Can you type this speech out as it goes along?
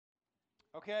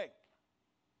Okay,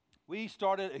 we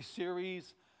started a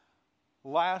series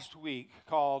last week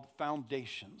called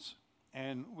Foundations,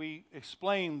 and we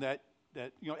explained that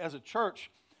as a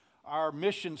church, our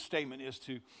mission statement is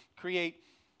to create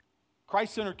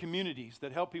Christ-centered communities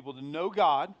that help people to know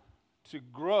God, to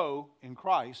grow in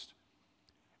Christ,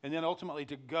 and then ultimately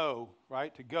to go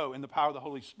in the power of the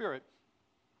Holy Spirit,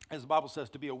 as the Bible says,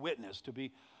 to be a witness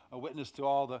to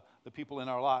all the people in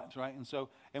our lives, right?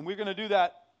 And we're going to do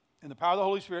that in the power of the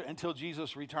Holy Spirit until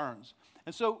Jesus returns.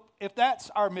 And so if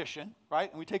that's our mission, right,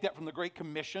 and we take that from the Great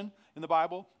Commission in the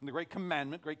Bible, and the Great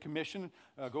Commandment, Great Commission,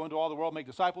 go into all the world, make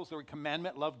disciples, the Great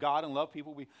Commandment, love God and love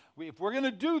people. If we're going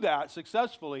to do that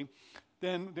successfully,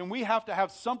 then we have to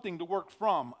have something to work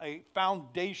from, a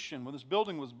foundation. When this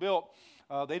building was built,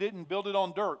 they didn't build it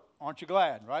on dirt. Aren't you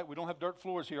glad, right? We don't have dirt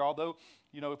floors here, although,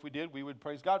 if we did, we would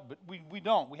praise God. But we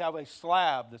don't. We have a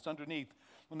slab that's underneath.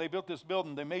 When they built this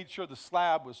building, they made sure the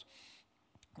slab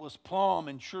was plumb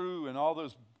and true and all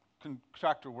those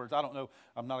contractor words. I don't know.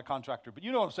 I'm not a contractor, but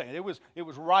you know what I'm saying. It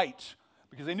was right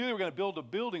because they knew they were going to build a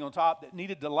building on top that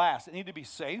needed to last. It needed to be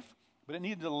safe, but it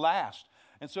needed to last.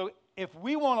 And so if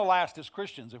we want to last as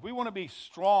Christians, if we want to be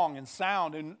strong and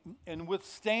sound and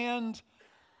withstand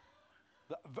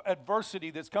the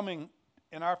adversity that's coming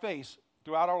in our face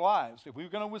throughout our lives, if we're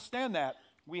going to withstand that,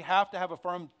 we have to have a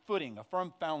firm footing, a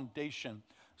firm foundation.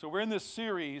 So we're in this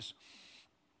series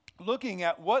looking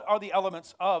at what are the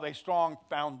elements of a strong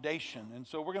foundation. And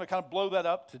so we're going to kind of blow that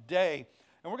up today.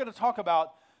 And we're going to talk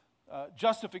about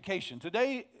justification.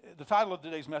 Today, the title of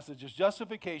today's message is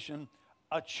Justification,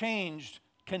 a Changed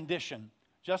Condition.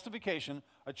 Justification,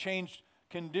 a changed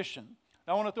condition.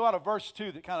 Now, I want to throw out a verse,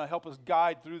 too, that kind of help us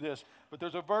guide through this. But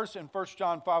there's a verse in 1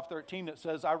 John 5:13 that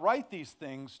says, I write these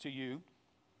things to you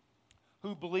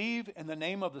who believe in the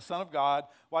name of the Son of God,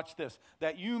 watch this,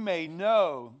 that you may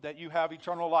know that you have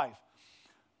eternal life.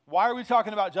 Why are we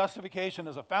talking about justification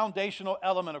as a foundational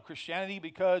element of Christianity?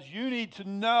 Because you need to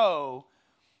know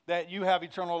that you have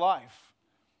eternal life.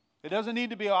 It doesn't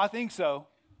need to be, I think so.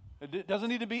 It doesn't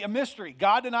need to be a mystery.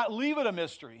 God did not leave it a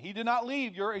mystery. He did not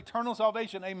leave your eternal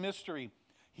salvation a mystery.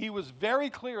 He was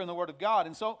very clear in the Word of God.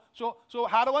 And so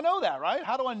how do I know that, right?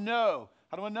 How do I know?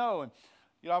 How do I know? And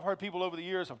I've heard people over the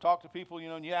years, I've talked to people,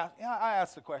 and I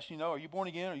ask the question, are you born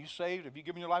again? Are you saved? Have you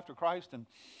given your life to Christ? And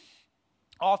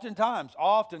oftentimes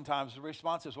the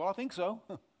response is, well, I think so.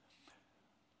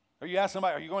 Or you ask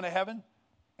somebody, are you going to heaven?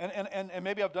 And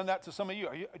maybe I've done that to some of you.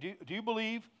 Do you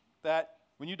believe that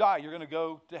when you die, you're going to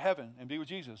go to heaven and be with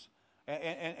Jesus?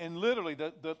 And literally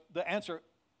the answer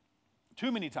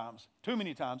too many times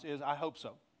is, I hope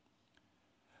so.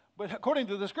 But according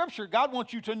to the Scripture, God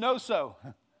wants you to know so.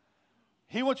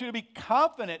 He wants you to be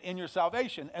confident in your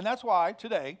salvation. And that's why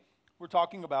today we're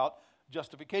talking about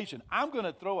justification. I'm going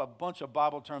to throw a bunch of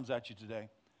Bible terms at you today.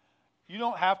 You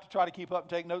don't have to try to keep up and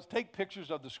take notes. Take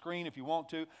pictures of the screen if you want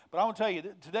to. But I want to tell you,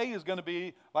 today is going to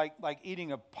be like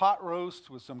eating a pot roast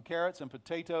with some carrots and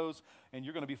potatoes, and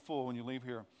you're going to be full when you leave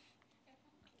here.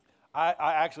 I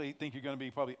actually think you're going to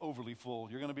be probably overly full.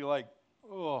 You're going to be like,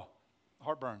 oh,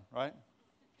 heartburn, right?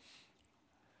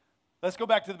 Let's go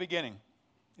back to the beginning.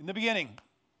 In the beginning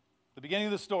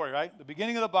of the story, right? The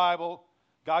beginning of the Bible,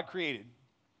 God created.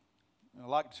 And a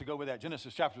lot to go with that.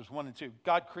 Genesis chapters 1 and 2.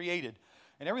 God created.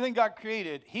 And everything God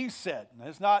created, He said. Now,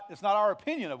 it's not our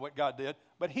opinion of what God did,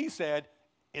 but He said,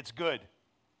 it's good.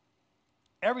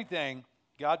 Everything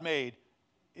God made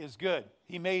is good.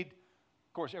 He made,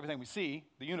 of course, everything we see,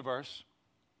 the universe.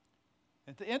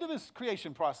 At the end of His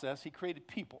creation process, He created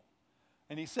people.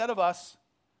 And He said of us,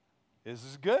 this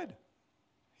is good.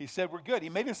 He said we're good. He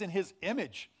made us in His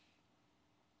image.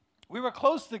 We were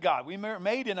close to God. We were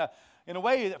made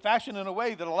fashioned in a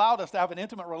way that allowed us to have an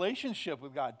intimate relationship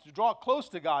with God, to draw close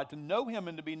to God, to know Him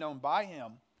and to be known by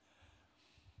Him.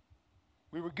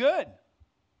 We were good.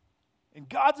 In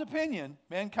God's opinion,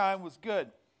 mankind was good.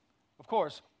 Of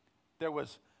course, there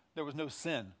was no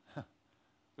sin. There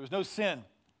was no sin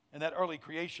in that early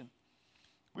creation.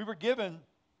 We were given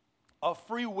a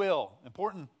free will.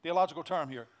 Important theological term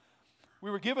here. We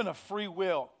were given a free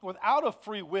will. Without a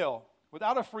free will,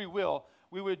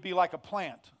 we would be like a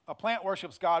plant. A plant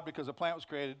worships God because a plant was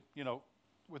created,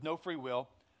 with no free will.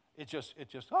 It just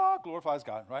glorifies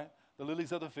God, right? The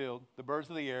lilies of the field, the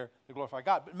birds of the air, they glorify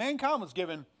God. But mankind was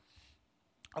given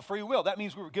a free will. That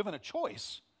means we were given a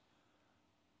choice.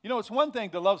 It's one thing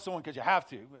to love someone because you have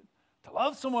to, but to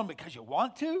love someone because you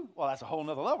want to, well, that's a whole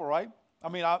nother level, right? I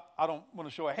mean, I don't want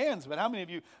to show of hands, but how many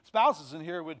of you spouses in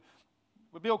here would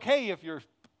be okay if your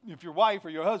wife or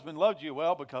your husband loved you?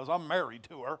 Well, because I'm married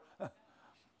to her.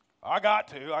 I got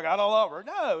to love her.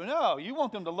 No, you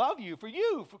want them to love you for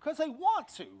you because they want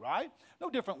to, right? No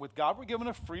different with God. We're given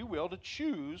a free will to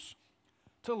choose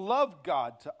to love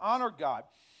God, to honor God.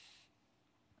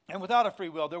 And without a free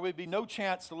will, there would be no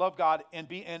chance to love God and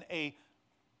be in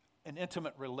an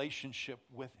intimate relationship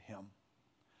with Him.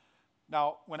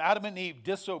 Now, when Adam and Eve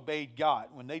disobeyed God,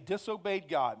 when they disobeyed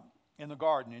God in the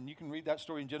garden, and you can read that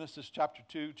story in Genesis chapter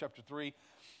 2, chapter 3,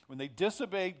 when they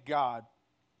disobeyed God,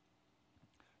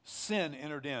 sin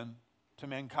entered in to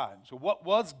mankind. So what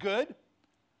was good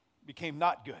became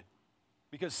not good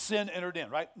because sin entered in,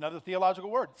 right? Another theological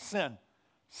word, sin.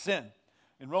 Sin.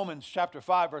 In Romans chapter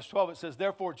 5, verse 12, it says,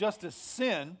 therefore, just as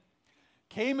sin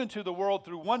came into the world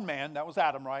through one man, that was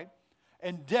Adam, right?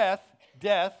 And death,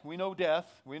 we know the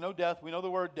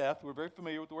word death. We're very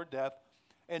familiar with the word death.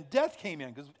 And death came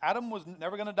in because Adam was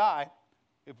never going to die.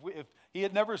 If he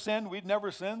had never sinned, we'd never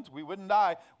sinned, we wouldn't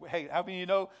die. Hey, how many of you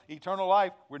know eternal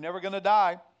life? We're never going to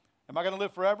die. Am I going to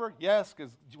live forever? Yes,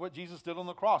 because what Jesus did on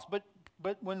the cross. But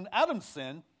when Adam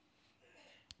sinned,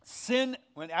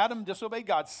 when Adam disobeyed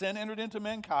God, sin entered into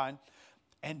mankind,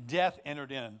 and death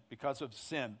entered in because of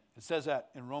sin. It says that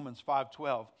in Romans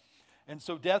 5:12. And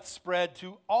so death spread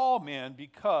to all men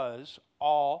because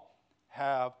all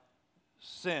have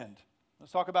sinned.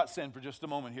 Let's talk about sin for just a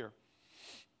moment here.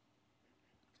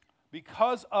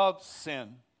 Because of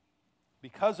sin,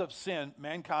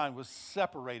 mankind was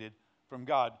separated from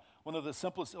God. One of the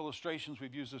simplest illustrations,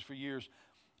 we've used this for years,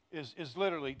 is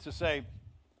literally to say,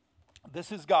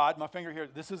 this is God, my finger here,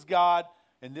 this is God,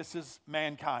 and this is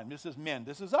mankind. This is men.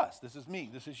 This is us. This is me.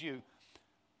 This is you.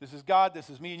 This is God. This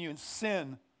is me and you. And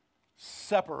sin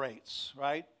separates,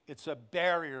 right? It's a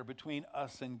barrier between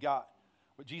us and God.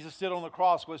 What Jesus did on the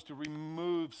cross was to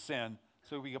remove sin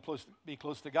so we could be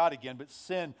close to God again. But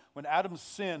sin, when Adam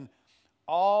sinned,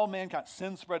 all mankind,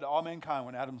 sin spread to all mankind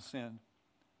when Adam sinned.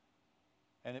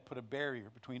 And it put a barrier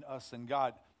between us and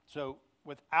God. So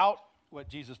without what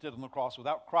Jesus did on the cross,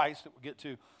 without Christ, that we'll get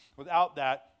to, without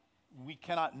that, we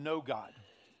cannot know God.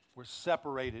 We're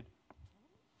separated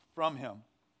from Him.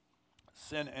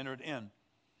 Sin entered in.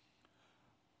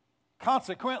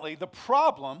 Consequently, the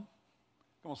problem,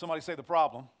 come on, somebody say the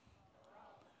problem.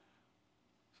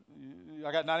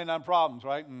 I got 99 problems,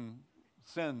 right? And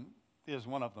sin is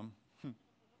one of them.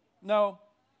 No,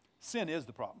 sin is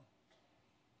the problem.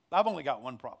 I've only got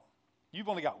one problem. You've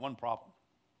only got one problem.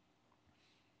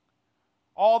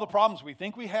 All the problems we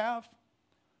think we have,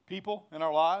 people in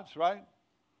our lives, right?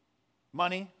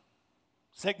 Money,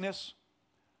 sickness,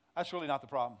 that's really not the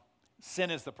problem. Sin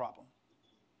is the problem.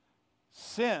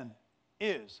 Sin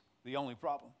is the only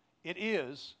problem. It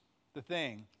is the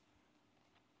thing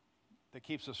that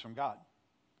keeps us from God.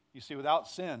 You see, without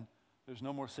sin, there's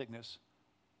no more sickness,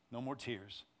 no more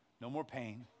tears, no more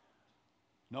pain,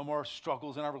 no more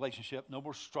struggles in our relationship, no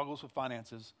more struggles with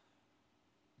finances,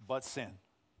 but sin.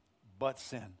 But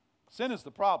sin. Sin is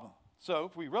the problem. So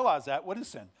if we realize that, what is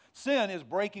sin? Sin is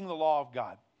breaking the law of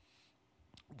God.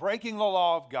 Breaking the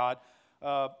law of God.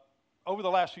 Over the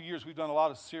last few years, we've done a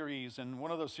lot of series, and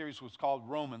one of those series was called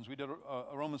Romans. We did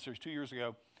a Romans series 2 years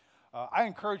ago. I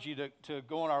encourage you to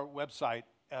go on our website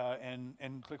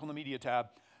and click on the media tab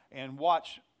and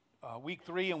watch week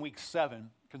 3 and week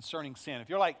 7 concerning sin. If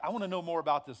you're like, I want to know more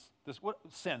about this what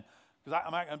sin, because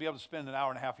I'm not going to be able to spend an hour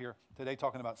and a half here today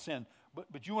talking about sin,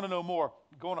 but you want to know more,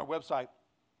 go on our website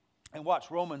and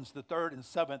watch Romans, the 3rd and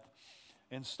 7th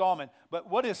installment. But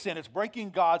what is sin? It's breaking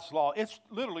God's law. It's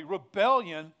literally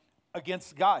rebellion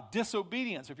against God,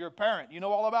 disobedience. If you're a parent, you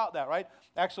know all about that, right?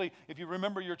 Actually, if you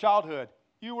remember your childhood,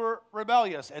 you were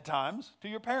rebellious at times to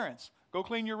your parents. Go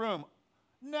clean your room.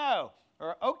 No.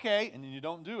 Or okay, and then you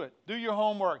don't do it. Do your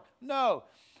homework. No.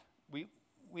 We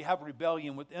have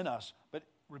rebellion within us, but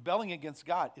rebelling against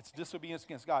God, it's disobedience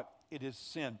against God. It is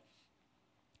sin.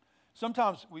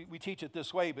 Sometimes we teach it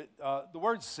this way, but the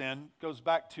word sin goes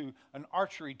back to an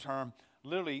archery term,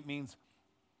 literally means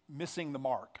missing the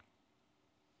mark.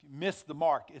 If you miss the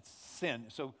mark, it's sin.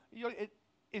 So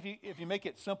if you make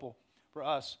it simple for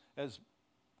us as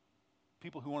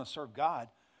people who want to serve God,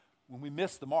 when we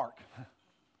miss the mark,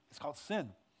 it's called sin.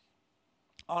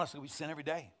 Honestly, we sin every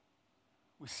day.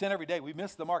 We sin every day. We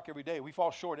miss the mark every day. We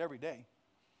fall short every day.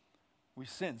 We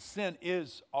sin. Sin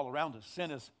is all around us.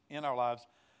 Sin is in our lives.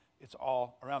 It's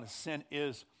all around us. Sin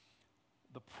is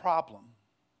the problem.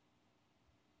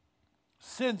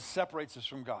 Sin separates us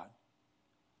from God.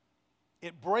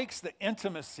 It breaks the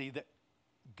intimacy that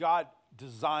God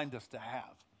designed us to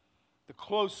have. The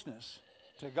closeness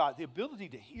to God. The ability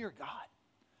to hear God.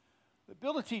 The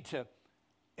ability to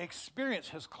experience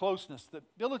His closeness. The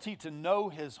ability to know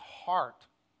His heart.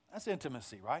 That's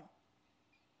intimacy, right?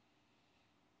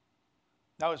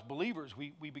 Now, as believers,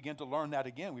 we begin to learn that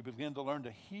again. We begin to learn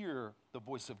to hear the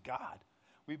voice of God.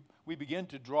 We begin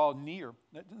to draw near.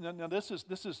 Now this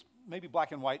is maybe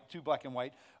black and white, too black and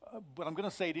white, but I'm going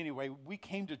to say it anyway. We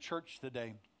came to church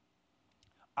today.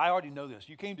 I already know this.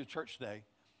 You came to church today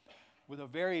with a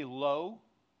very low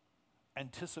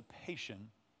anticipation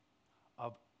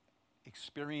of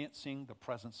experiencing the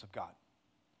presence of God.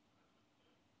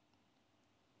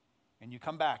 And you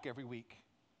come back every week.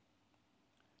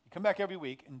 You come back every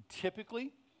week, and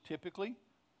typically,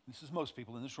 this is most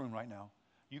people in this room right now,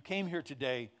 you came here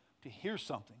today to hear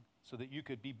something so that you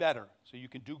could be better, so you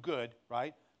can do good,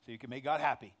 right? So you can make God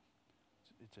happy.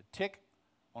 It's a tick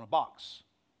on a box.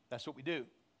 That's what we do.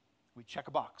 We check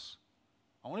a box.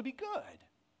 I want to be good.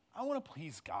 I want to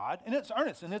please God. And it's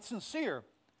earnest and it's sincere.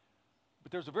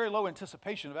 But there's a very low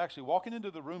anticipation of actually walking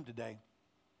into the room today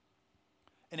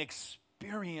and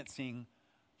experiencing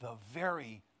the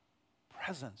very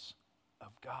presence of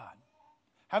God.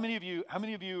 How many of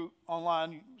you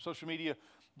online, social media,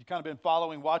 you've kind of been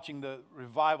following, watching the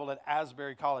revival at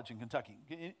Asbury College in Kentucky?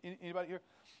 Anybody here?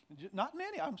 Not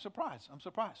many. I'm surprised.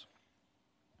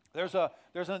 There's a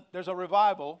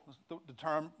revival, the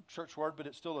term, church word, but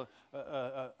it's still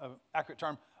a accurate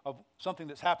term of something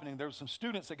that's happening. There were some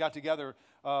students that got together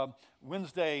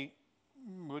Wednesday,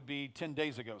 would be 10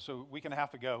 days ago, so a week and a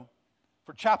half ago,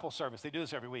 for chapel service. They do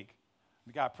this every week.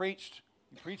 The guy preached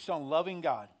on loving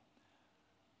God,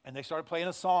 and they started playing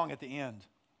a song at the end.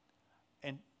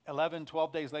 And 11,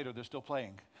 12 days later, they're still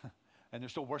playing, and they're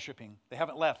still worshiping. They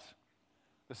haven't left.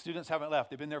 The students haven't left.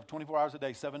 They've been there for 24 hours a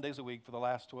day, 7 days a week for the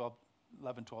last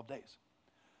 11, 12 days.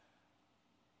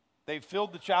 They've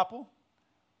filled the chapel.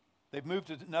 They've moved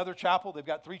to another chapel. They've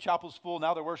got 3 chapels full.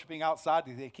 Now they're worshiping outside.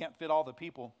 They can't fit all the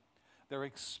people. They're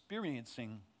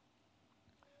experiencing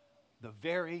the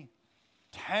very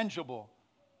tangible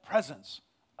presence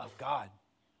of God.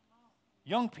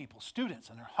 Young people, students,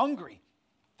 and they're hungry.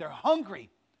 They're hungry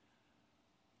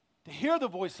to hear the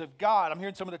voice of God. I'm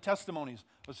hearing some of the testimonies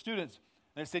of students.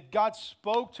 And they said, God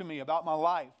spoke to me about my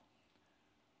life.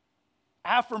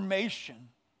 Affirmation.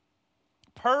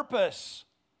 Purpose.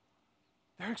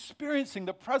 They're experiencing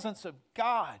the presence of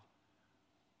God.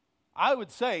 I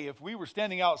would say if we were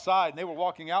standing outside and they were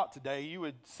walking out today, you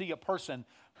would see a person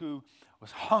who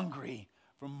was hungry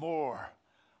for more.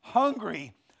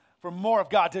 Hungry for more of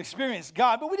God, to experience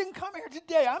God. But we didn't come here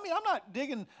today. I mean, I'm not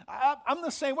digging. I'm the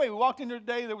same way. We walked in here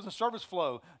today. There was a service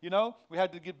flow. You know, we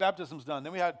had to get baptisms done.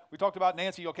 Then we talked about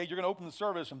Nancy. Okay, you're going to open the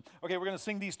service. And okay, we're going to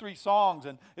sing these 3 songs.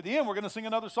 And at the end, we're going to sing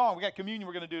another song. We got communion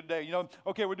we're going to do today. You know,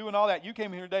 okay, we're doing all that. You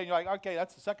came here today and you're like, okay,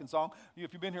 that's the second song.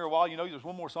 If you've been here a while, you know, there's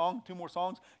one more song, 2 more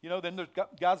songs. You know, then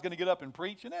God's going to get up and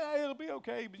preach. And it'll be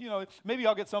okay. But, you know, maybe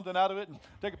I'll get something out of it and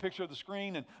take a picture of the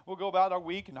screen. And we'll go about our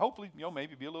week. And hopefully, you know,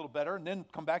 maybe be a little better. And then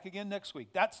come back again next week.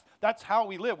 That's how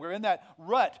we live. We're in that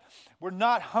rut. We're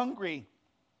not hungry.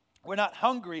 We're not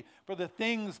hungry for the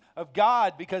things of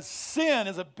God because sin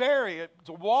is a barrier, it's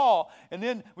a wall. And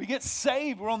then we get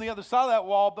saved. We're on the other side of that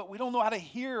wall, but we don't know how to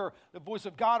hear the voice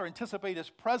of God or anticipate His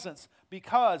presence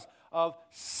because of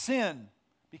sin.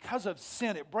 Because of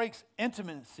sin, it breaks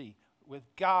intimacy with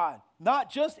God. Not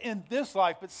just in this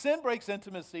life, but sin breaks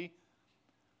intimacy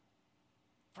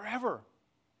forever.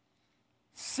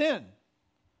 Sin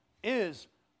is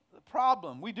the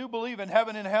problem. We do believe in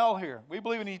heaven and hell here. We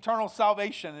believe in eternal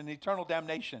salvation and eternal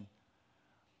damnation.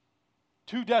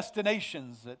 2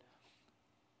 destinations that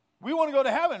we want to go to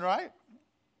heaven, right?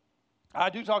 I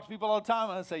do talk to people all the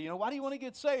time and I say, you know, why do you want to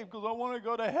get saved? Because I want to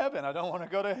go to heaven. I don't want to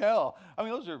go to hell. I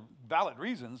mean, those are valid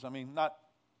reasons. I mean, not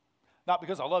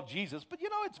because I love Jesus, but you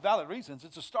know, it's valid reasons.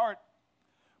 It's a start.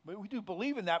 But we do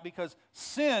believe in that because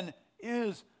sin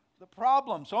is the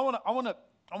problem. So I want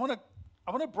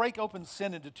to break open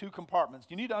sin into 2 compartments.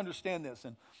 You need to understand this,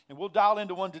 and we'll dial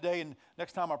into one today, and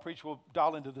next time I preach, we'll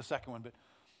dial into the second one. But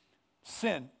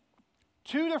sin,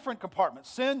 2 different compartments.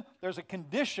 Sin, there's a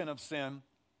condition of sin,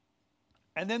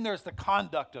 and then there's the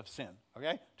conduct of sin,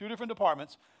 okay? 2 different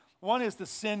departments. One is the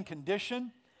sin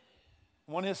condition.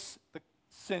 One is the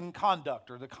sin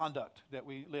conduct, or the conduct that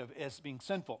we live as being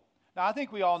sinful. Now, I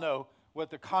think we all know what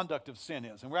the conduct of sin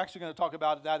is, and we're actually going to talk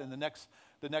about that in the next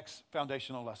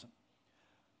foundational lesson.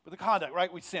 But the conduct,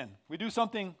 right? We sin. We do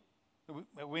something,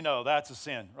 we know that's a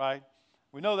sin, right?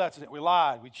 We know that's a sin. We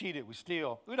lied, we cheated, we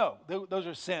steal. We know those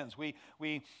are sins. We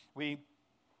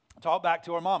talk back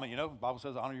to our mama, you know, the Bible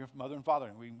says honor your mother and father,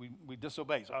 and we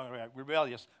disobey, so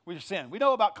rebellious. We sin. We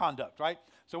know about conduct, right?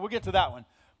 So we'll get to that one.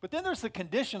 But then there's the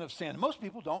condition of sin. Most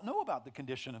people don't know about the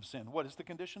condition of sin. What is the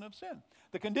condition of sin?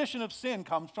 The condition of sin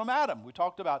comes from Adam. We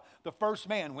talked about the first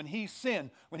man. When he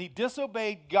sinned, when he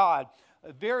disobeyed God,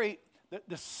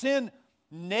 the sin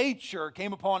nature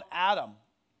came upon Adam,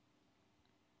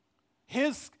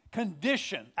 his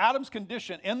condition, Adam's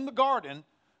condition in the garden,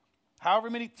 however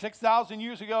many, 6,000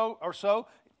 years ago or so,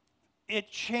 it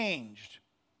changed.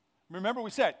 Remember we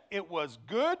said it was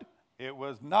good, it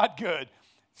was not good.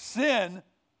 Sin,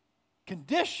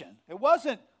 condition. It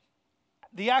wasn't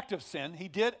the act of sin. He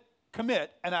did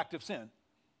commit an act of sin.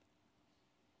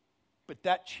 But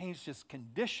that changed his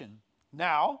condition.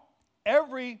 Now,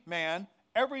 every man,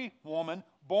 every woman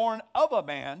born of a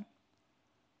man,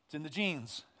 it's in the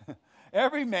genes.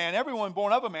 Every man, everyone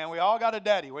born of a man, we all got a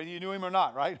daddy, whether you knew him or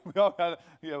not, right? We all got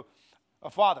a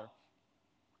father.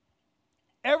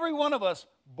 Every one of us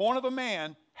born of a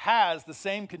man has the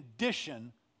same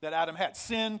condition that Adam had,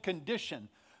 sin condition.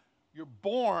 You're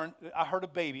born, I heard a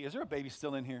baby. Is there a baby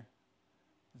still in here?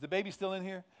 Is the baby still in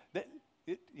here?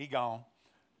 He gone.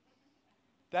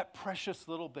 That precious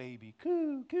little baby.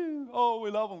 Coo, coo. Oh, we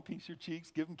love them. Pinch your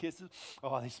cheeks, give them kisses.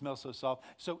 Oh, they smell so soft.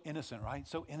 So innocent, right?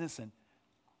 So innocent.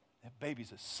 That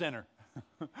baby's a sinner.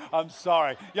 I'm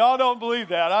sorry. Y'all don't believe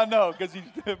that. I know, because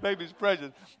the baby's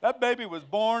precious. That baby was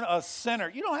born a sinner.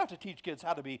 You don't have to teach kids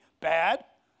how to be bad.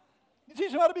 You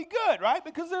teach them how to be good, right?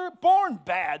 Because they're born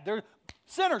bad. They're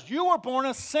sinners. You were born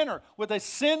a sinner with a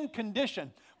sin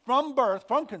condition from birth,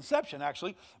 from conception,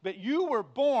 actually. But you were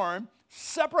born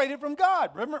separated from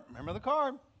God. Remember the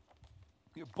card.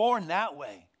 You're born that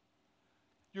way.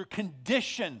 Your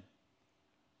condition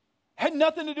had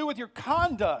nothing to do with your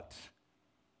conduct.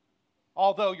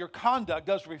 Although your conduct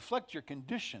does reflect your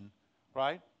condition,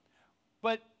 right?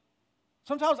 But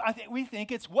sometimes we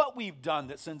think it's what we've done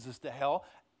that sends us to hell,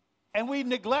 and we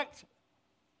neglect,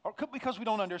 or because we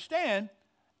don't understand,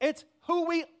 it's who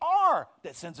we are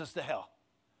that sends us to hell.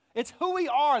 It's who we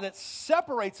are that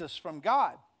separates us from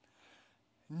God.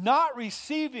 Not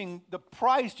receiving the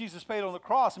price Jesus paid on the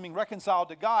cross and being reconciled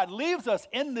to God leaves us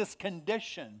in this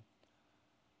condition,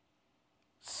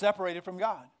 separated from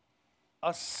God.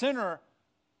 A sinner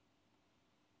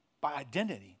by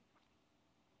identity.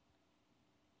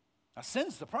 Now,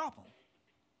 sin's the problem.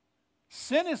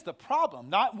 Sin is the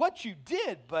problem. Not what you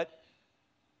did, but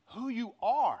who you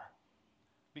are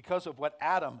because of what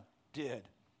Adam did.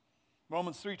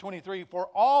 Romans 3:23, for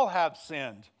all have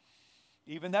sinned.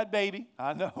 Even that baby,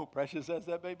 I know, precious as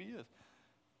that baby is.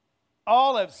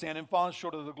 All have sinned and fallen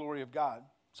short of the glory of God.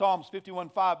 Psalms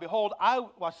 51:5, behold,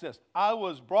 watch this, I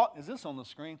was brought, is this on the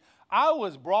screen? I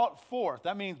was brought forth,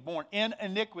 that means born, in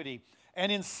iniquity. And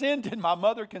in sin did my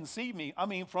mother conceive me. I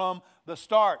mean, from the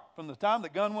start, from the time the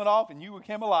gun went off and you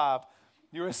became alive,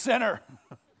 you're a sinner.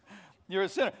 You're a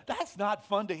sinner. That's not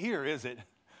fun to hear, is it?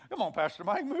 Come on, Pastor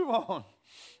Mike, move on.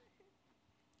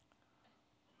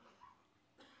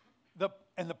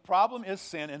 And the problem is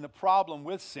sin, and the problem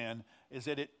with sin is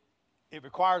that it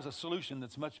requires a solution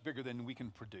that's much bigger than we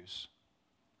can produce.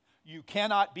 You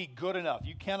cannot be good enough.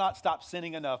 You cannot stop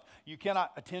sinning enough. You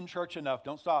cannot attend church enough.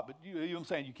 Don't stop, but you know what I'm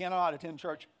saying? You cannot attend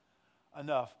church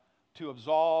enough to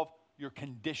absolve your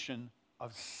condition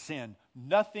of sin.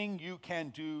 Nothing you can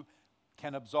do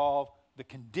can absolve the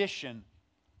condition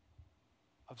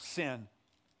of sin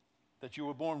that you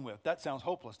were born with. That sounds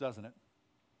hopeless, doesn't it?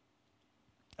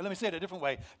 And let me say it a different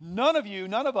way. None of you,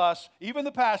 none of us, even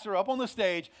the pastor up on the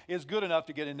stage, is good enough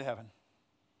to get into heaven.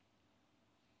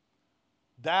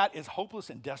 That is hopeless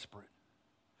and desperate.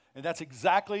 And that's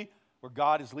exactly where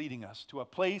God is leading us, to a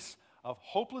place of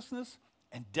hopelessness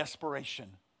and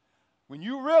desperation. When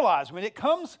you realize, when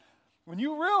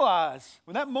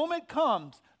that moment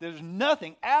comes, there's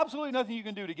nothing, absolutely nothing you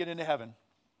can do to get into heaven.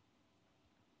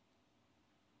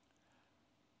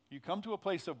 You come to a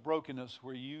place of brokenness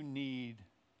where you need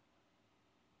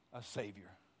a Savior.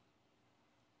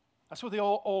 That's what the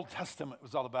Old Testament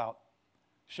was all about,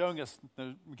 showing us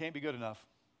that we can't be good enough.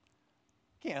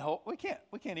 We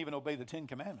can't even obey the 10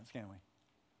 Commandments, can we?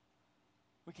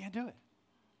 We can't do it.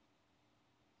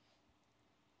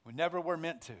 We never were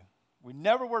meant to. We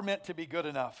never were meant to be good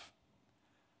enough.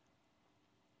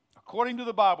 According to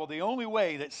the Bible, the only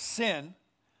way that sin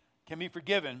can be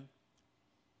forgiven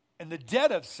and the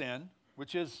debt of sin,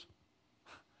 which is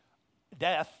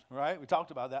death, right? We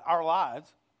talked about that. Our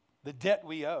lives, the debt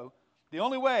we owe. The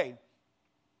only way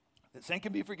that sin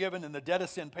can be forgiven and the debt of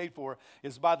sin paid for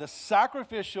is by the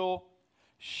sacrificial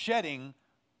shedding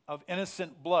of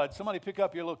innocent blood. Somebody pick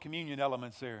up your little communion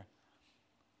elements there.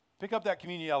 Pick up that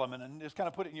communion element and just kind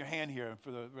of put it in your hand here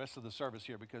for the rest of the service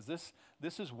here, because this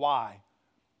is why.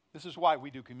 This is why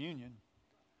we do communion.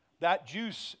 That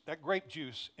juice, that grape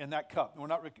juice in that cup,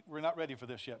 we're not ready for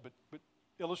this yet, but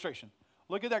illustration.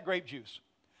 Look at that grape juice.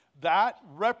 That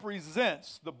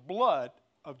represents the blood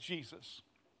of Jesus.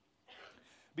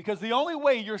 Because the only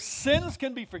way your sins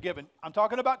can be forgiven, I'm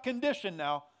talking about condition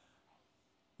now,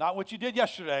 not what you did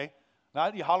yesterday,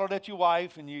 not you hollered at your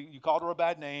wife and you called her a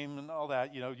bad name and all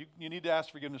that. You need to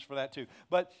ask forgiveness for that too.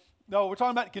 But no, we're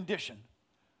talking about condition.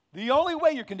 The only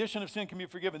way your condition of sin can be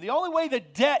forgiven, the only way the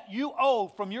debt you owe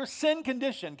from your sin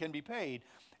condition can be paid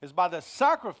is by the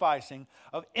sacrificing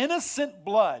of innocent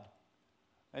blood.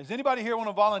 Does anybody here want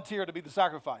to volunteer to be the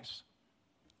sacrifice?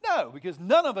 No, because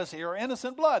none of us here are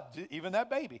innocent blood, even that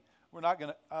baby. We're not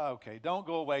going to, okay, don't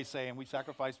go away saying we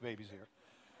sacrifice babies here.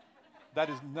 That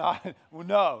is not,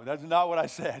 no, that's not what I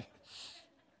said.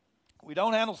 We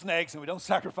don't handle snakes and we don't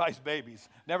sacrifice babies.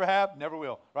 Never have, never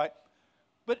will, right?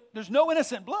 But there's no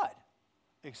innocent blood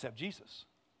except Jesus.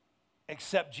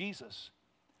 Except Jesus.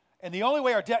 And the only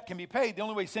way our debt can be paid, the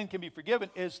only way sin can be forgiven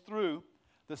is through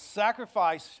the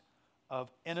sacrifice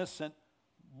of innocent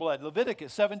blood.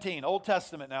 Leviticus 17, Old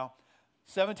Testament now,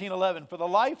 17:11. For the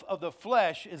life of the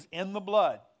flesh is in the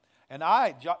blood. And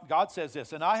God says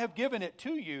this, and I have given it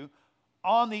to you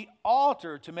on the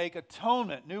altar to make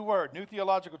atonement. New word, new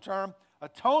theological term,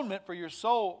 atonement for your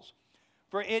souls.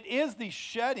 For it is the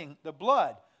shedding, the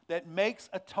blood, that makes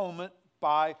atonement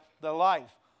by the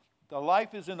life. The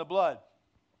life is in the blood.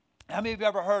 How many of you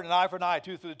ever heard an eye for an eye,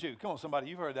 tooth for the tooth? Come on, somebody,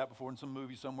 you've heard that before in some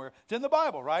movie somewhere. It's in the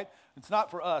Bible, right? It's not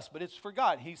for us, but it's for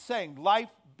God. He's saying life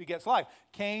begets life.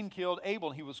 Cain killed Abel,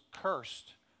 and he was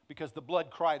cursed because the blood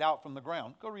cried out from the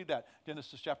ground. Go read that,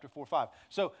 Genesis chapter 4-5.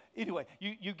 So anyway,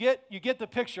 you get the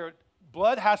picture.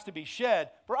 Blood has to be shed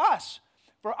for us,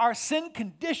 for our sin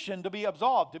condition to be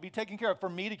absolved, to be taken care of. For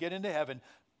me to get into heaven,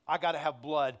 I got to have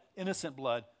blood, innocent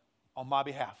blood, on my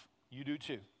behalf. You do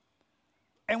too.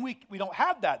 And we don't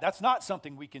have that. That's not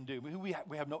something we can do. We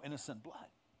have no innocent blood.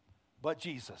 But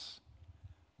Jesus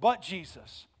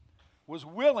was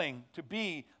willing to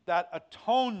be that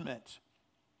atonement,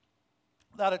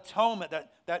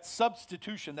 that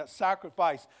substitution, that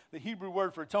sacrifice. The Hebrew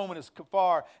word for atonement is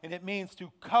kafar, and it means to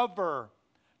cover,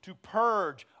 to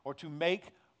purge, or to make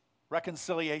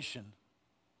reconciliation.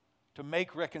 To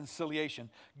make reconciliation.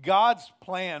 God's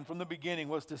plan from the beginning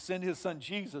was to send his son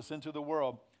Jesus into the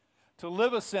world, to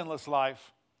live a sinless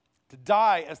life, to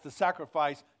die as the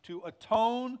sacrifice, to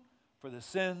atone for the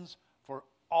sins for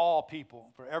all people,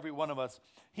 for every one of us.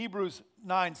 Hebrews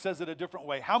 9 says it a different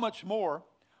way. How much more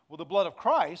will the blood of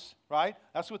Christ, right?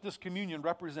 That's what this communion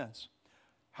represents.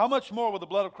 How much more will the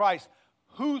blood of Christ,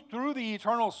 who through the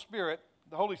eternal Spirit,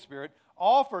 the Holy Spirit,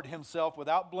 offered himself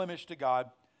without blemish to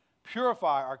God,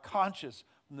 purify our conscience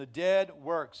from the dead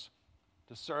works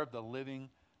to serve the living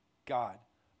God.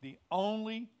 The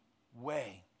only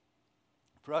way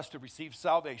for us to receive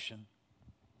salvation.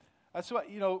 That's what,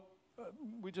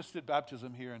 we just did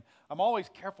baptism here, and I'm always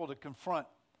careful to confront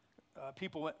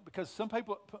people, because some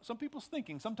people's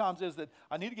thinking sometimes is that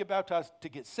I need to get baptized to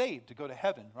get saved, to go to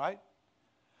heaven, right?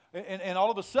 And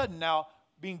all of a sudden now,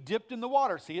 being dipped in the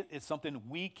water, see, it's something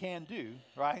we can do,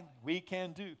 right? We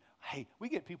can do. Hey, we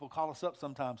get people call us up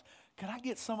sometimes. Can I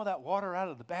get some of that water out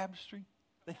of the baptistry?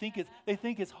 They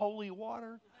think it's holy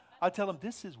water. I tell them,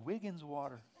 this is Wiggins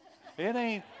water. It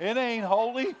ain't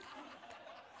holy.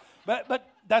 But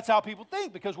that's how people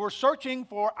think, because we're searching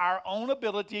for our own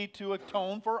ability to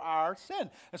atone for our sin.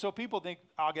 And so people think,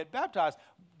 I'll get baptized.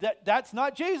 That's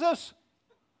not Jesus.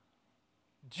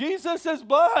 Jesus'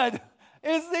 blood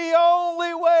is the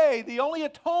only way, the only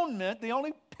atonement, the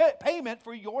only payment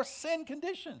for your sin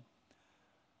condition.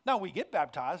 Now, we get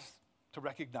baptized to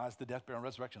recognize the death, burial, and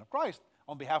resurrection of Christ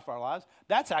on behalf of our lives.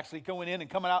 That's actually going in and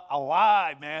coming out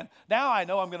alive, man. Now I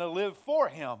know I'm going to live for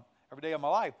him every day of my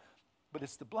life. But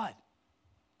it's the blood.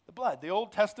 The blood. The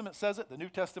Old Testament says it. The New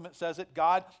Testament says it.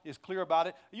 God is clear about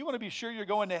it. You want to be sure you're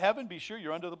going to heaven? Be sure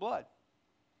you're under the blood.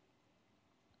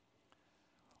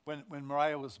 When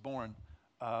Mariah was born,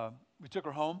 we took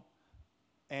her home.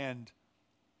 And,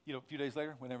 a few days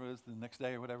later, whenever it was the next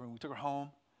day or whatever, we took her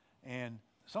home. And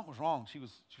something was wrong. She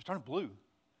was turning blue.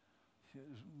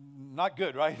 Not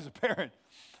good, right, as a parent.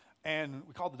 And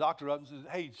we called the doctor up and said,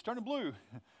 hey, she's turning blue.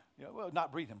 Well,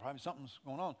 not breathing. Probably something's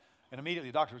going on. And immediately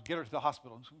the doctor would get her to the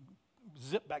hospital.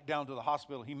 Zip back down to the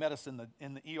hospital. He met us in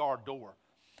the ER door.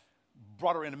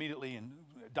 Brought her in immediately and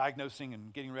diagnosing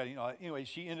and getting ready. Anyway,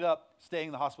 she ended up staying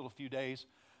in the hospital a few days.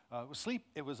 It was sleep.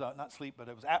 It was not sleep, but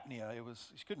it was apnea.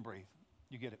 She couldn't breathe.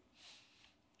 You get it.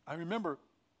 I remember,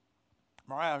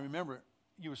 Mariah,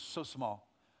 you were so small.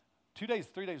 3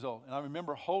 days old. And I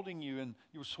remember holding you, and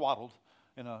you were swaddled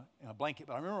in a blanket.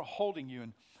 But I remember holding you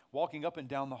and walking up and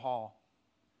down the hall.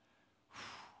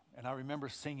 And I remember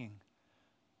singing,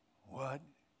 what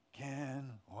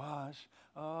can wash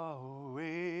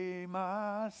away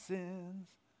my sins?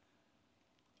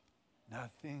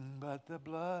 Nothing but the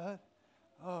blood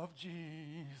of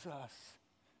Jesus.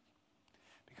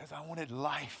 Because I wanted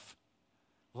life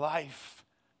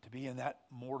to be in that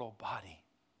mortal body.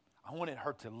 I wanted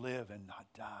her to live and not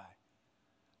die.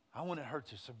 I wanted her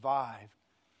to survive.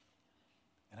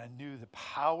 And I knew the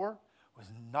power was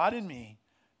not in me,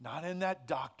 not in that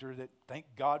doctor, that thank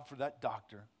God for that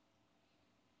doctor.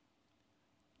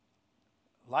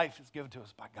 Life is given to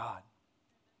us by God.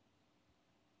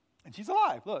 And she's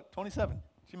alive. Look, 27.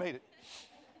 She made it.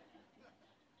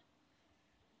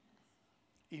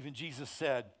 Even Jesus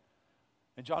said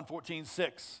in John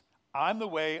 14:6, I'm the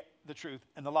way, the truth,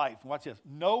 and the life. And watch this.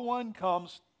 No one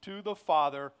comes to the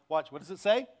Father. Watch, what does it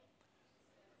say?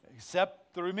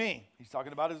 Except through me. He's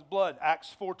talking about his blood.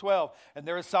 Acts 4:12. And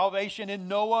there is salvation in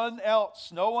no one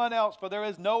else. No one else. For there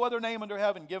is no other name under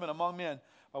heaven given among men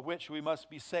by which we must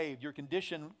be saved. Your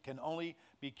condition can only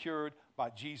be cured by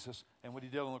Jesus and what he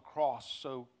did on the cross.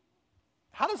 So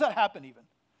how does that happen even?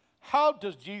 How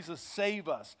does Jesus save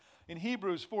us? In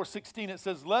Hebrews 4:16 it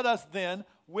says, let us then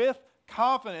with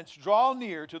confidence draw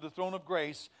near to the throne of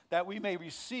grace that we may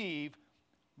receive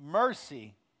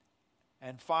mercy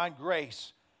and find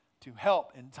grace to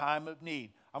help in time of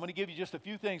need. I'm going to give you just a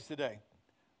few things today,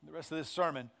 the rest of this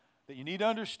sermon, that you need to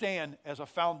understand as a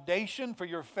foundation for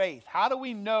your faith. How do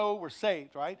we know we're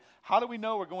saved, right? How do we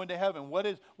know we're going to heaven? What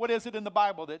is it in the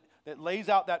Bible that lays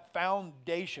out that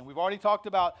foundation? We've already talked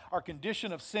about our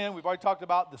condition of sin. We've already talked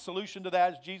about the solution to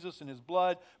that is Jesus and his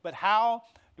blood. But how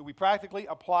do we practically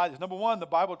apply this? Number one, the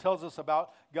Bible tells us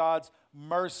about God's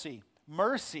mercy.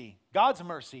 Mercy, God's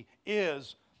mercy,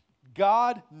 is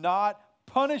God not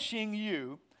punishing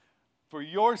you for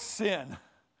your sin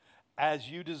as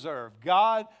you deserve.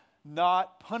 God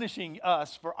not punishing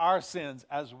us for our sins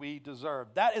as we deserve.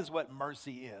 That is what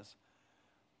mercy is.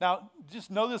 Now, just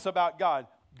know this about God.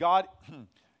 God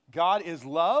is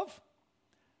love,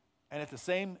 and at the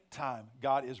same time,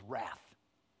 God is wrath.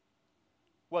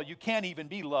 Well, you can't even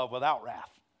be love without wrath.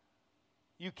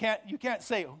 You can't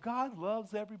say, oh, God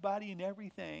loves everybody and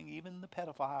everything, even the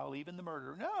pedophile, even the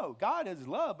murderer. No, God is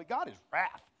love, but God is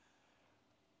wrath.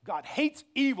 God hates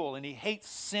evil, and he hates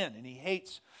sin, and he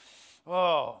hates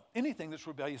anything that's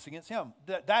rebellious against him.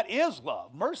 That is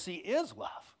love. Mercy is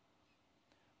love.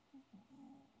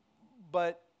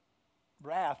 But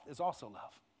wrath is also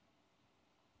love.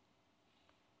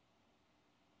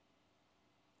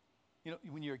 You know,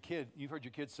 when you're a kid, you've heard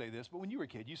your kids say this, but when you were a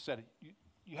kid, you said it.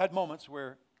 You had moments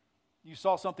where you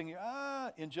saw something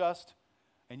unjust,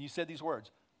 and you said these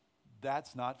words,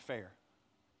 that's not fair.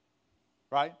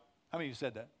 Right? How many of you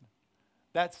said that?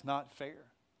 That's not fair.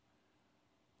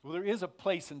 Well, there is a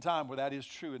place and time where that is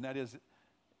true, and that is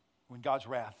when God's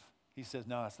wrath, he says,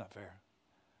 no, that's not fair.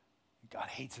 God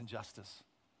hates injustice.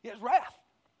 He has wrath.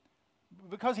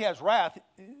 Because he has wrath,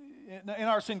 in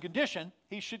our sin condition,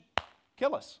 he should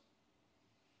kill us.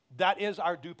 That is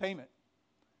our due payment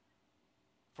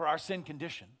for our sin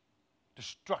condition.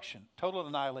 Destruction, total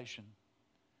annihilation.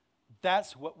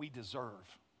 That's what we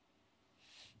deserve.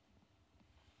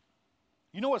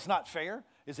 You know what's not fair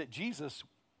is that Jesus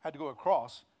had to go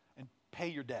across and pay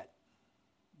your debt,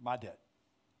 my debt.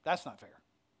 That's not fair.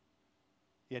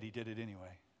 Yet he did it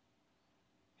anyway.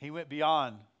 He went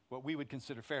beyond what we would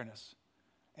consider fairness.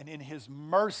 And in his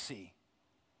mercy,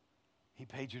 he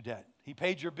paid your debt. He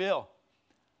paid your bill.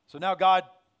 So now God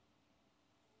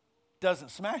doesn't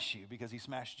smash you because he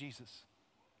smashed Jesus.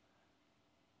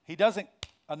 He doesn't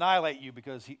annihilate you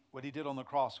because what he did on the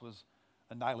cross was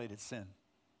annihilated sin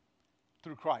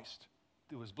through Christ,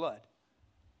 through his blood.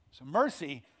 So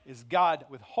mercy is God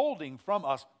withholding from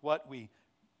us what we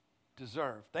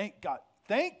deserve. Thank God.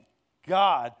 Thank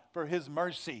God for his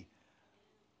mercy.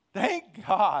 Thank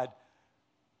God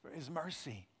for his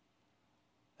mercy.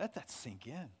 Let that sink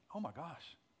in. Oh my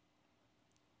gosh.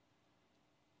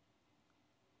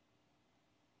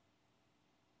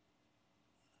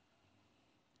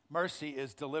 Mercy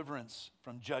is deliverance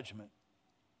from judgment,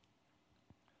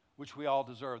 which we all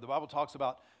deserve. The Bible talks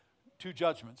about two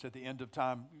judgments at the end of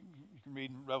time. You can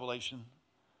read in Revelation,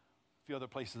 a few other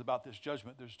places about this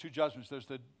judgment. There's two judgments. There's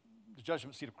the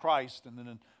judgment seat of Christ, and then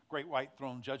a great white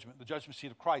throne judgment. The judgment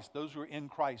seat of Christ, those who are in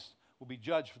Christ will be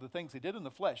judged for the things they did in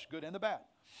the flesh, good and the bad,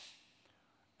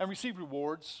 and receive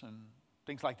rewards and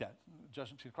things like that. The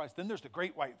judgment seat of Christ. Then there's the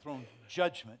great white throne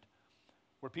judgment,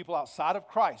 where people outside of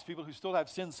Christ, people who still have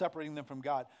sin separating them from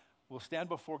God, will stand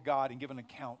before God and give an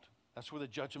account. That's where the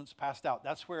judgment's passed out.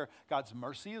 That's where God's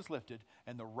mercy is lifted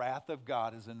and the wrath of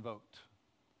God is invoked.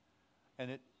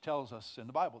 And it tells us in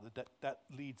the Bible that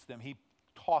leads them. He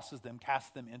tosses them,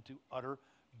 casts them into utter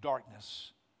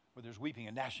darkness, where there's weeping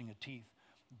and gnashing of teeth.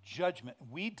 judgment.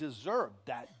 We deserve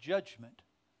that judgment.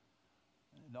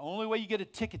 And the only way you get a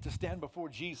ticket to stand before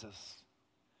Jesus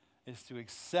is to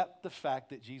accept the fact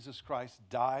that Jesus Christ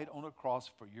died on a cross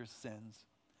for your sins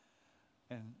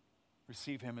and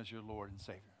receive him as your Lord and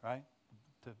Savior, right?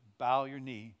 To bow your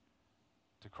knee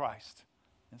to Christ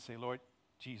and say, Lord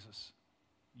Jesus,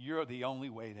 you're the only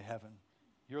way to heaven.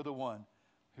 You're the one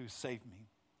who saved me.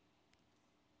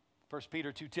 1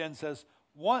 Peter 2:10 says,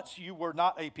 once you were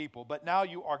not a people, but now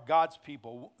you are God's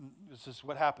people. This is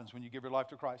what happens when you give your life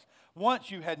to Christ.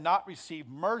 Once you had not received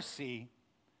mercy,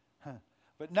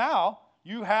 but now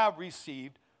you have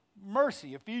received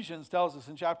mercy. Ephesians tells us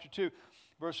in chapter 2,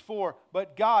 verse 4,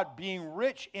 but God, being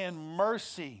rich in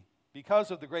mercy,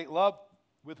 because of the great love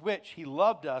with which he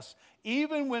loved us,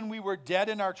 even when we were dead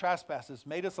in our trespasses,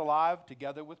 made us alive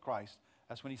together with Christ.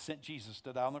 That's when he sent Jesus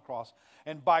to die on the cross.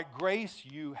 And by grace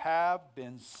you have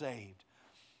been saved.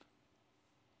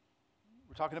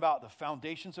 We're talking about the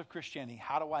foundations of Christianity.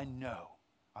 How do I know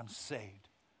I'm saved?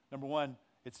 Number one,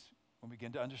 it's when we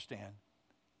begin to understand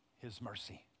his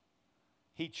mercy.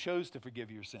 He chose to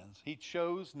forgive your sins. He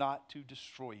chose not to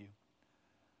destroy you.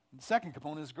 And the second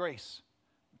component is grace.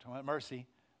 We're talking about mercy.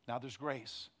 Now there's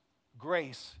grace.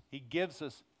 Grace, he gives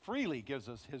us, freely gives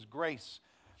us his grace.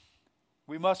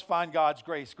 We must find God's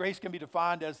grace. Grace can be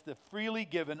defined as the freely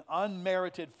given,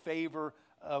 unmerited favor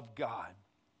of God.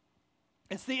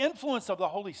 It's the influence of the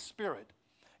Holy Spirit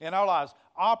in our lives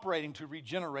operating to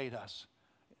regenerate us.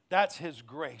 That's his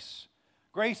grace.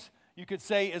 Grace, you could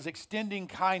say, is extending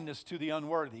kindness to the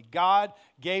unworthy. God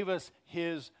gave us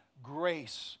his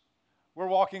grace. We're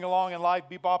walking along in life,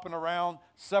 bebopping around,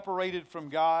 separated from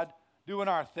God, doing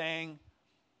our thing,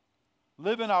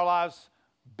 living our lives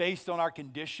based on our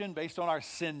condition, based on our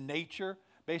sin nature,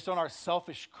 based on our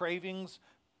selfish cravings,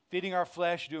 feeding our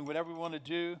flesh, doing whatever we want to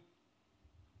do.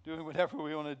 Doing whatever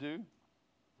we want to do.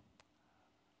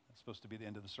 That's supposed to be the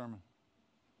end of the sermon.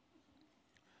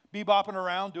 Bebopping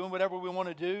around, doing whatever we want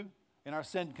to do in our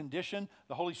sin condition.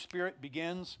 The Holy Spirit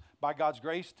begins, by God's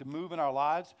grace, to move in our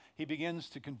lives. He begins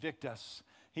to convict us.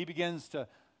 He begins to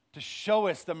show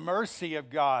us the mercy of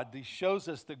God. He shows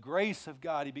us the grace of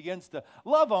God. He begins to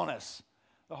love on us.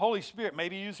 The Holy Spirit,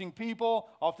 maybe using people.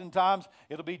 Oftentimes,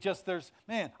 it'll be just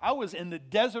I was in the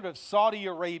desert of Saudi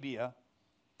Arabia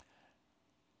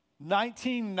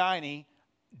 1990,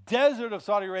 desert of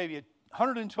Saudi Arabia,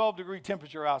 112-degree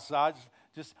temperature outside,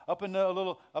 just up in the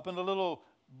little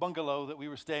bungalow that we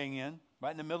were staying in,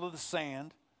 right in the middle of the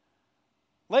sand,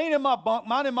 laying in my bunk,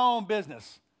 minding my own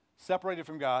business, separated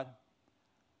from God.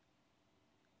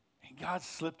 And God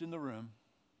slipped in the room.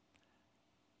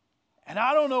 And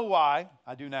I don't know why,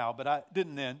 I do now, but I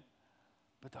didn't then,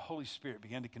 but the Holy Spirit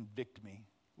began to convict me,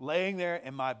 laying there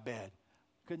in my bed.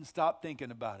 Couldn't stop thinking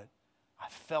about it. I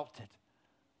felt it,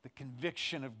 the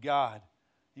conviction of God.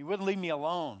 He wouldn't leave me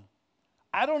alone.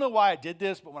 I don't know why I did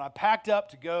this, but when I packed up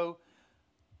to go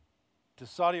to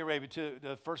Saudi Arabia, to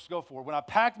the first Gulf War, when I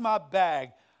packed my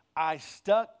bag, I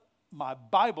stuck my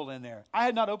Bible in there. I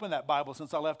had not opened that Bible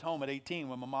since I left home at 18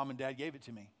 when my mom and dad gave it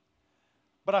to me.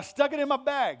 But I stuck it in my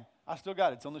bag. I still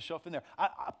got it. It's on the shelf in there.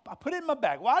 I put it in my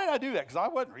bag. Why did I do that? Because I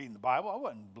wasn't reading the Bible. I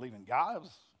wasn't believing God. I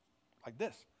was like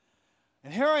this.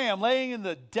 And here I am laying in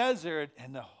the desert,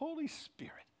 and the Holy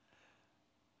Spirit,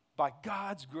 by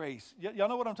God's grace, y'all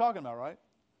know what I'm talking about, right?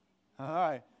 All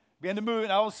right. Began to move,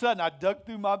 and all of a sudden, I dug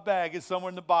through my bag. It's somewhere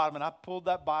in the bottom, and I pulled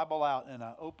that Bible out, and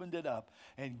I opened it up,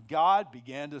 and God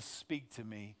began to speak to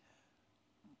me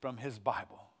from his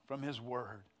Bible, from his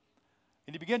word.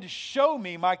 And he began to show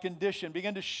me my condition,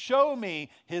 began to show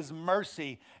me his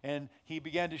mercy, and he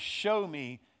began to show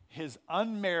me his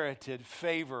unmerited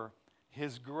favor,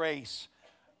 his grace.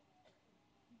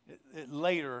 It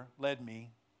later led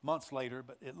me, months later,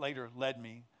 but it later led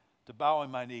me to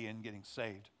bowing my knee and getting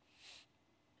saved.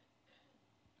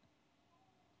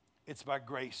 It's by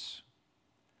grace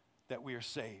that we are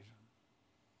saved.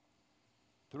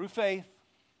 Through faith,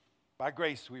 by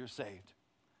grace we are saved.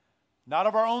 Not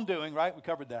of our own doing, right? We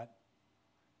covered that.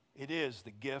 It is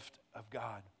the gift of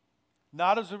God.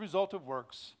 Not as a result of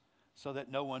works, so that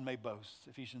no one may boast.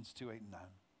 Ephesians 2:8-9.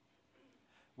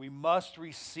 We must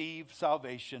receive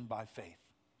salvation by faith.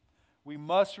 We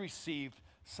must receive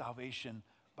salvation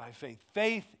by faith.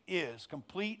 Faith is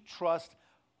complete trust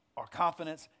or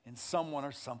confidence in someone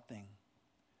or something.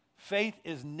 Faith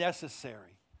is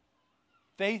necessary.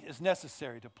 Faith is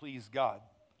necessary to please God.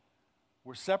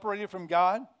 We're separated from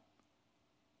God.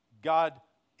 God,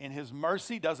 in his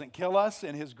mercy, doesn't kill us.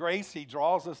 In his grace, he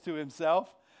draws us to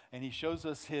himself, and he shows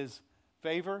us his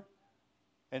favor.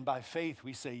 And by faith,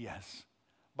 we say yes.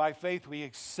 By faith, we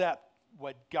accept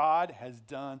what God has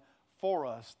done for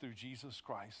us through Jesus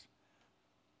Christ.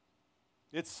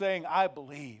 It's saying, I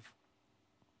believe.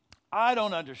 I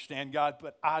don't understand, God,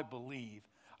 but I believe.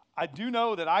 I do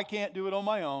know that I can't do it on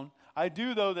my own. I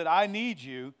do know that I need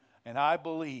you, and I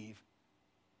believe.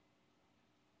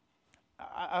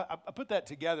 I put that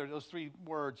together, those three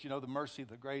words, the mercy,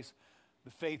 the grace, the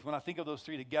faith. When I think of those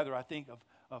three together, I think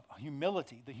of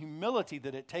humility, the humility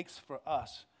that it takes for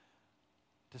us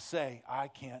to say, I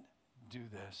can't do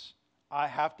this. I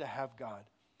have to have God.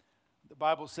 The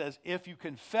Bible says, if you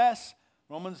confess,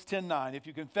 Romans 10:9, if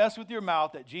you confess with your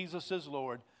mouth that Jesus is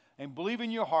Lord and believe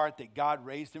in your heart that God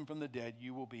raised him from the dead,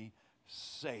 you will be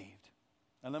saved.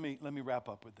 And let me wrap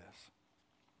up with this.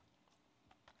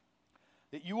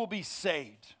 That you will be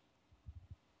saved.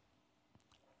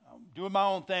 I'm doing my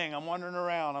own thing. I'm wandering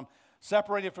around. I'm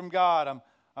separated from God.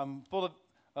 I'm full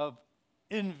of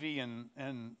envy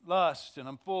and lust, and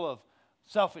I'm full of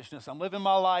selfishness. I'm living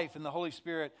my life, and the Holy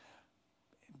Spirit,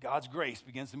 God's grace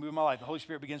begins to move in my life. The Holy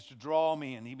Spirit begins to draw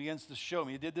me, and he begins to show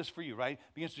me. He did this for you, right?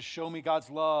 He begins to show me God's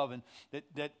love and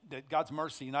that God's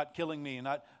mercy, not killing me and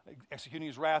not executing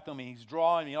his wrath on me. He's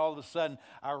drawing me. All of a sudden,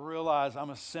 I realize I'm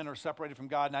a sinner separated from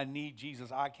God, and I need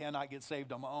Jesus. I cannot get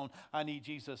saved on my own. I need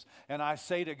Jesus. And I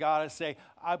say to God,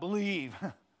 I believe.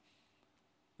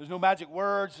 There's no magic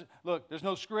words. Look, there's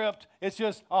no script. It's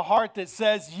just a heart that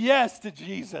says yes to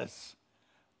Jesus.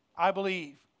 I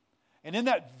believe. And in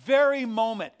that very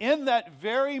moment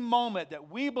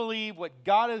that we believe what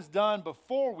God has done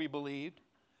before we believed,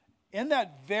 in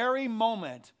that very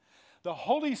moment, the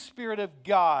Holy Spirit of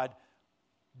God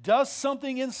does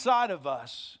something inside of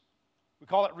us. We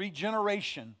call it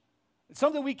regeneration. It's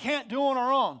something we can't do on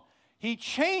our own. He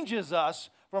changes us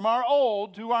from our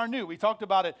old to our new. We talked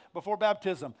about it before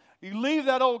baptism. You leave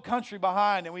that old country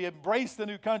behind and we embrace the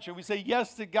new country. We say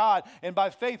yes to God, and by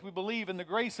faith we believe in the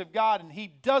grace of God, and he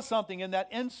does something in that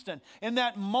instant. In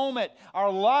that moment,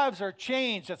 our lives are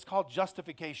changed. That's called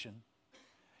justification.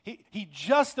 He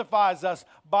justifies us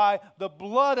by the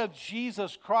blood of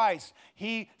Jesus Christ.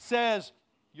 He says,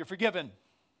 you're forgiven.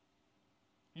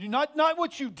 You're not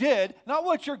what you did, not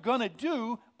what you're going to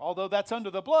do, although that's under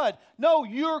the blood. No,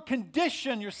 your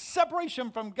condition, your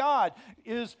separation from God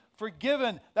is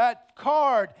forgiven. That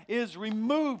card is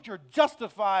removed. You're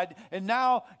justified. And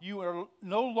now you are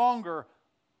no longer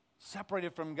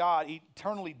separated from God,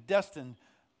 eternally destined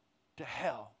to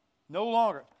hell. No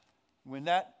longer. When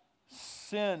that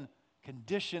sin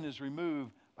condition is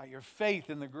removed by your faith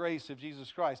in the grace of Jesus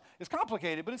Christ. It's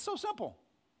complicated, but it's so simple.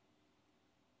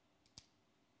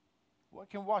 What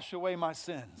can wash away my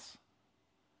sins?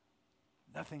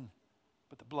 Nothing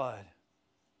but the blood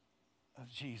of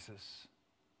Jesus.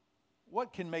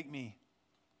 What can make me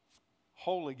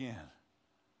whole again?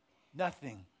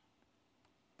 Nothing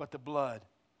but the blood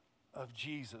of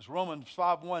Jesus. Romans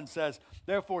 5:1 says,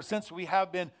 therefore, since we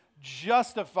have been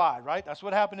justified, right? That's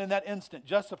what happened in that instant.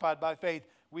 Justified by faith,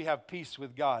 we have peace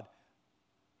with God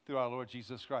through our Lord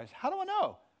Jesus Christ. How do I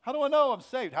know? How do I know I'm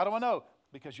saved? How do I know?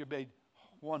 Because you're made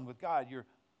one with God. You're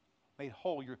made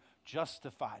whole. You're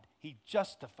justified. He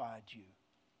justified you.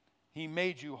 He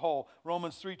made you whole.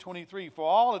 Romans 3:23, for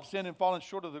all have sinned and fallen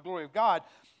short of the glory of God.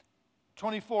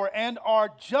 24, and are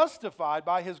justified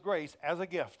by his grace as a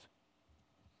gift.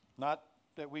 Not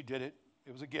that we did it.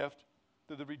 It was a gift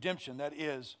through the redemption that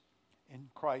is in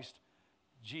Christ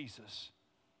Jesus.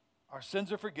 Our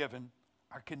sins are forgiven.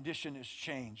 Our condition is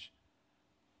changed.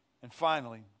 And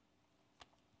finally,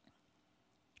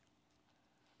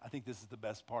 I think this is the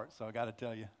best part, so I got to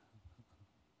tell you.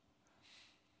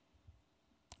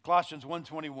 Colossians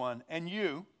 1:21, and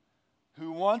you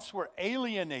who once were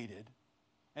alienated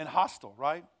and hostile,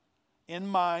 right? In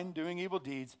mind, doing evil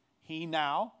deeds, he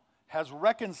now has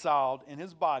reconciled in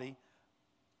his body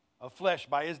of flesh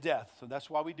by his death. So that's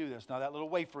why we do this. Now that little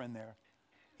wafer in there,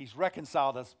 he's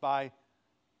reconciled us by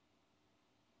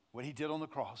what he did on the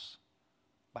cross,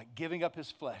 by giving up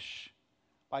his flesh,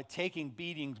 by taking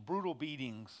beatings, brutal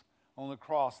beatings on the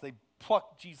cross. They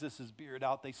plucked Jesus' beard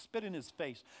out. They spit in his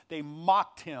face. They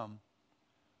mocked him.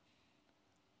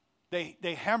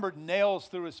 They hammered nails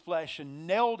through his flesh and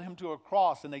nailed him to a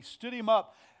cross, and they stood him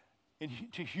up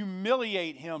to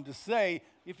humiliate him, to say,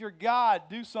 if you're God,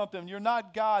 do something. You're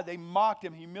not God. They mocked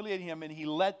him, humiliated him, and he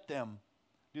let them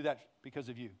do that because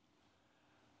of you.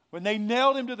 When they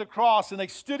nailed him to the cross and they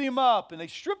stood him up and they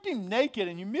stripped him naked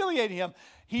and humiliated him,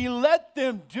 he let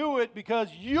them do it because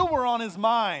you were on his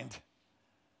mind.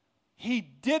 He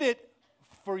did it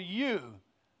for you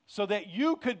so that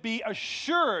you could be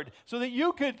assured, so that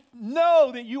you could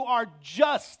know that you are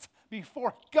just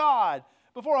before God,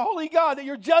 before a holy God, that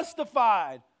you're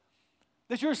justified,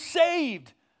 that you're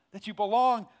saved, that you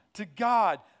belong to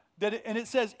God. And it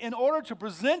says, in order to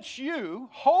present you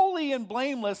holy and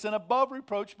blameless and above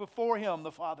reproach before him,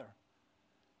 the Father.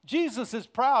 Jesus is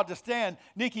proud to stand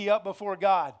Nikki up before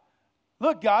God.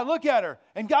 Look, God, look at her.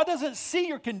 And God doesn't see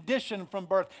your condition from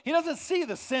birth. He doesn't see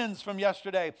the sins from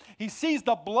yesterday. He sees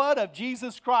the blood of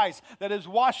Jesus Christ that has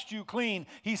washed you clean.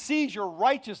 He sees your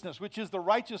righteousness, which is the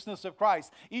righteousness of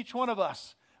Christ. Each one of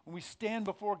us, when we stand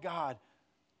before God,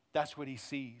 that's what he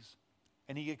sees.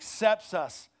 And he accepts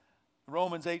us.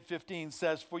 Romans 8:15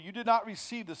 says, for you did not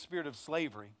receive the spirit of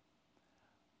slavery.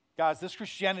 Guys, this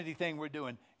Christianity thing we're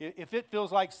doing, if it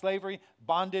feels like slavery,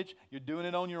 bondage, you're doing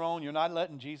it on your own. You're not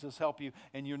letting Jesus help you,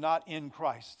 and you're not in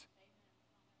Christ.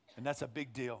 And that's a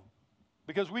big deal.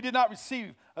 Because we did not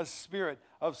receive a spirit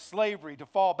of slavery to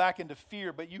fall back into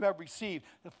fear, but you have received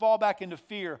to fall back into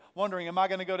fear, wondering, am I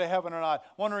going to go to heaven or not?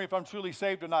 Wondering if I'm truly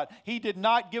saved or not. He did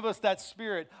not give us that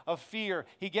spirit of fear.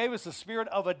 He gave us the spirit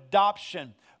of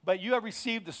adoption. But you have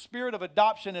received the spirit of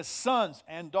adoption as sons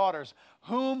and daughters,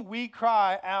 whom we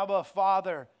cry, Abba,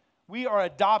 Father. We are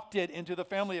adopted into the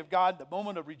family of God. The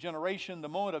moment of regeneration, the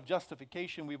moment of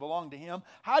justification, we belong to him.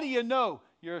 How do you know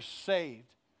you're saved?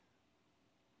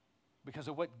 Because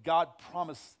of what God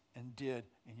promised and did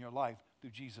in your life through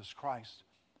Jesus Christ.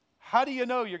 How do you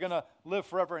know you're going to live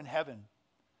forever in heaven?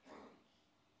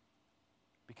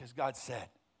 Because God said,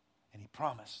 and he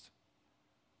promised.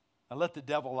 Now let the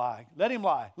devil lie. Let him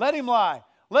lie. Let him lie.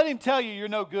 Let him tell you you're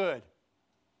no good.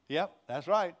 Yep, that's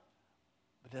right.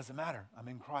 But it doesn't matter. I'm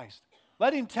in Christ.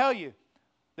 Let him tell you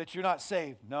that you're not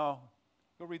saved. No.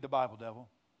 Go read the Bible, devil.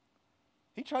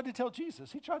 He tried to tell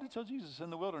Jesus. He tried to tell Jesus in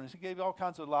the wilderness. He gave all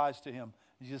kinds of lies to him.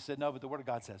 Jesus said, no, but the Word of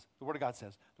God says. The Word of God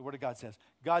says. The Word of God says.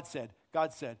 God said.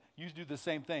 God said. You do the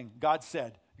same thing. God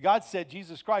said. God said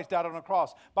Jesus Christ died on a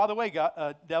cross. By the way,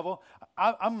 God, devil,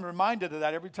 I'm reminded of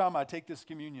that every time I take this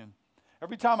communion.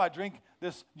 Every time I drink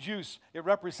this juice, it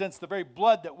represents the very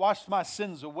blood that washed my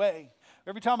sins away.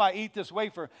 Every time I eat this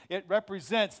wafer, it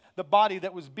represents the body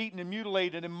that was beaten and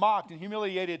mutilated and mocked and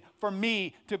humiliated for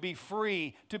me to be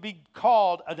free, to be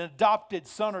called an adopted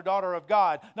son or daughter of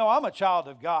God. No, I'm a child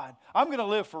of God. I'm going to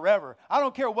live forever. I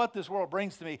don't care what this world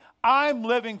brings to me. I'm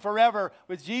living forever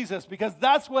with Jesus because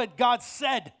that's what God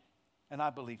said, and I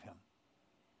believe him.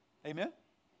 Amen?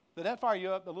 Did that fire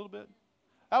you up a little bit?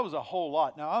 That was a whole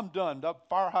lot. Now, I'm done. The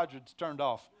fire hydrant's turned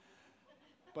off.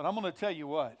 But I'm going to tell you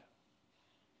what.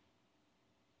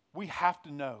 We have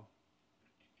to know.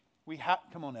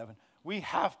 Come on, Evan. We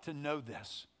have to know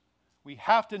this. We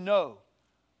have to know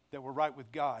that we're right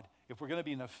with God if we're going to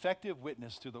be an effective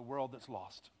witness to the world that's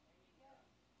lost.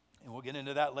 And we'll get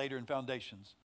into that later in Foundations.